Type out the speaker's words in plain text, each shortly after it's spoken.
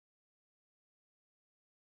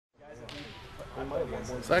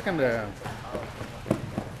Second down.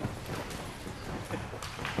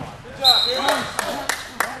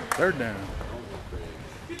 Third down.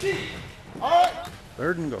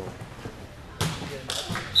 Third and goal.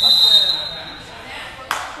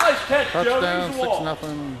 Nice catch, Touchdown,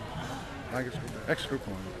 6-0. Lancaster extra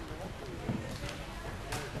point.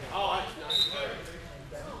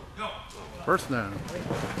 First down.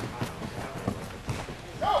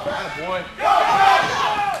 Boy.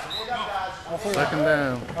 Second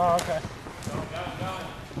down. Oh, okay.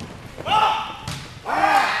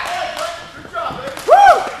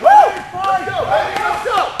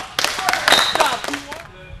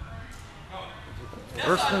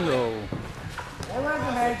 First and goal. Come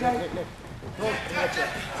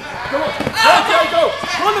on. Go.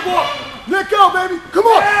 Run the ball. Nick, go, baby. Come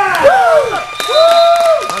on.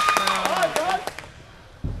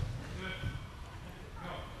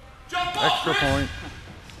 Extra point.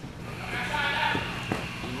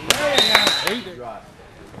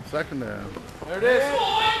 Second down. There it is.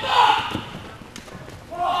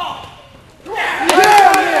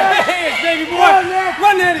 Hey, baby boy.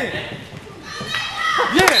 Run that in.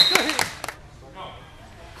 Yeah.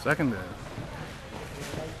 Second down.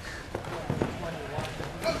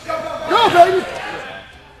 Go, baby.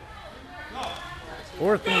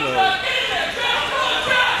 Fourth and goal.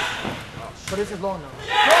 But this is long now.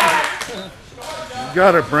 You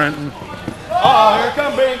got it, Brenton. Uh-oh, here it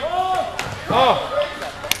comes, baby. Oh.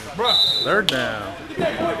 Bruh. Third down. Get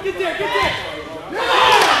there, boy. Get there.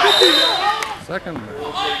 Second down.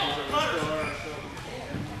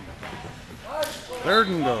 Third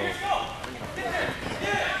and goal.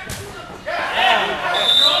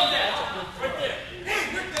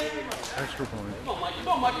 Extra point. Come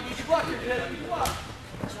on, Mike. Easy block here, kid. Easy block.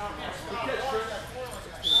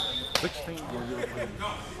 16.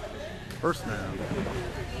 First down.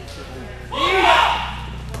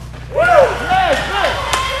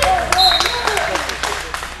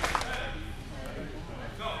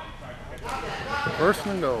 First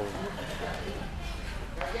and goal.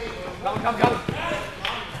 Come.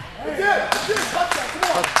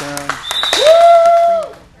 Touchdown.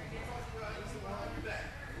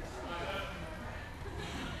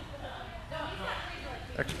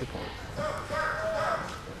 Extra point.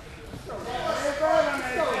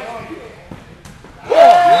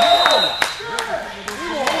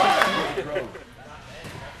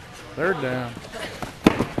 Third down.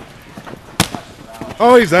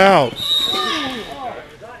 Oh, he's out.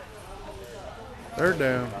 Third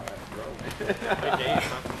down.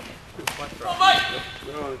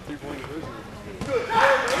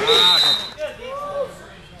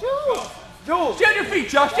 Jules, stand your feet,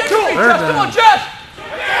 Josh. Stand your feet, Third Josh. down. Come on, Josh.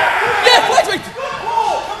 Yeah, flex me.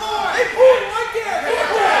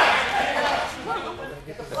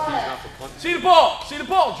 See the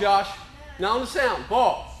ball, Josh. Now on the sound,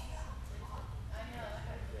 ball.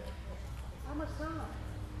 How much time?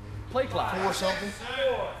 Play clock. Or something.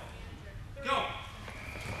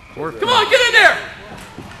 Fourth Come down. on, get in there.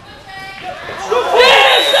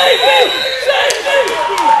 Yeah, safety.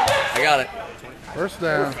 I got it. First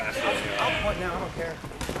down. I'll point now. I don't care.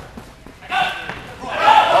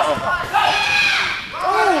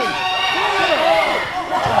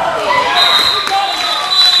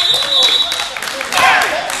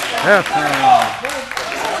 Halftime.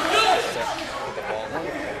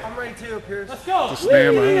 I'm ready too, Pierce. Let's go. Just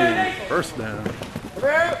damn it. First down.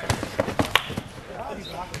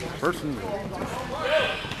 First and goal.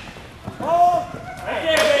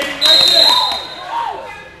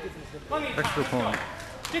 Extra point.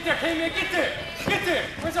 Get there, K-Man, get there.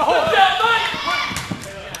 Where's the hole?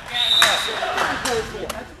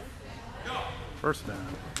 First down.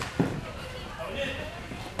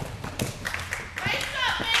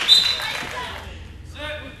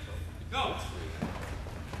 Go.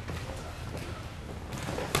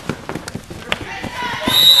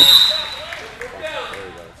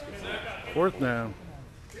 Fourth down.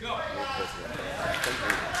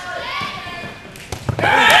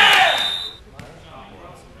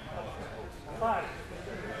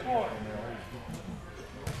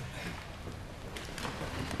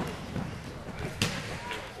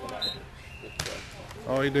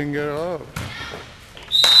 Oh, he didn't get it up.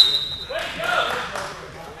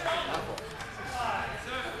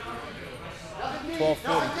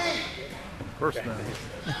 First down.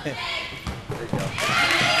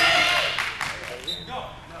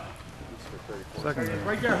 Second down.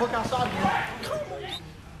 Right there, hook outside again.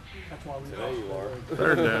 That's why we There you are.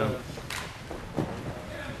 Third down.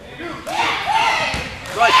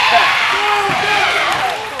 Right back.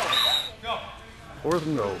 Fourth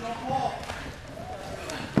and goal.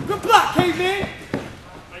 Good block, caveman.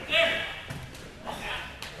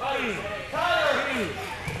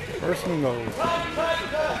 First and goal.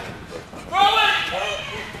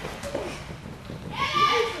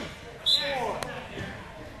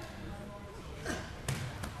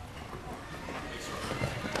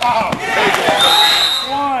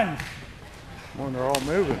 One. When they're all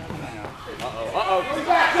moving.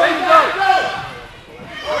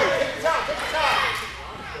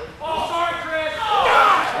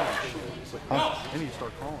 I need to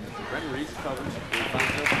start calling.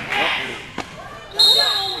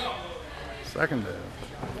 Second down.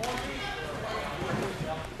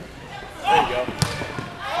 There you go.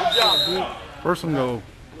 Good job, dude. First and goal.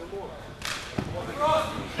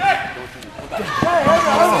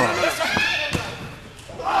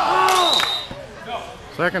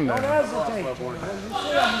 Second down. Oh.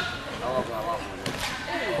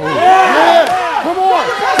 Yeah! Come on!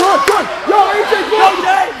 Good, good! Yo, AJ, go!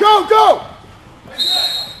 Go, go!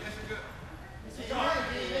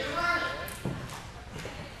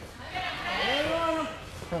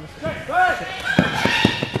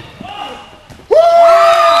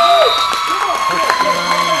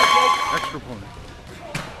 Extra point.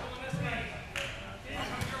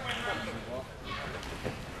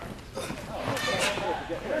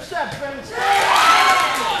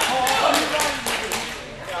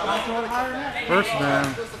 First down.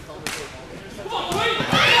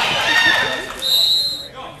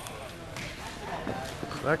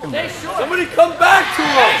 Second down. Somebody come back to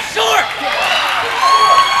him. Short.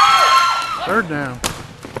 Third down.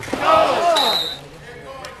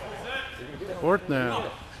 Fourth down.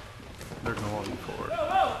 There's no one for it.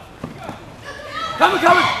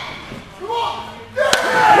 Coming.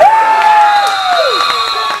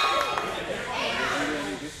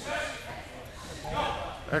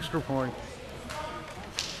 Extra point.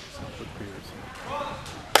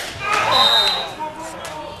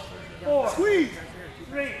 Squeeze.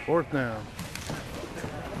 3. Fourth down.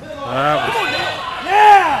 That was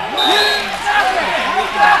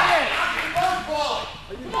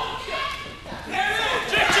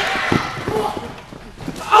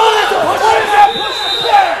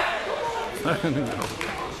second and goal.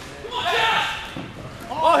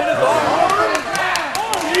 Oh, hit it hard.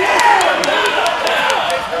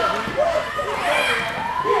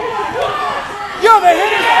 Yo, they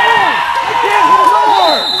hit it hard. They can't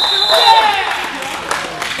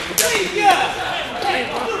hit it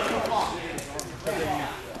hard.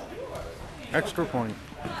 Extra point.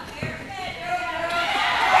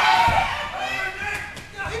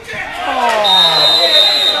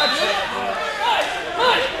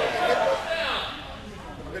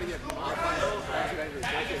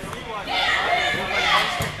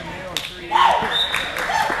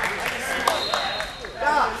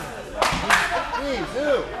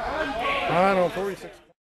 I don't know, 46.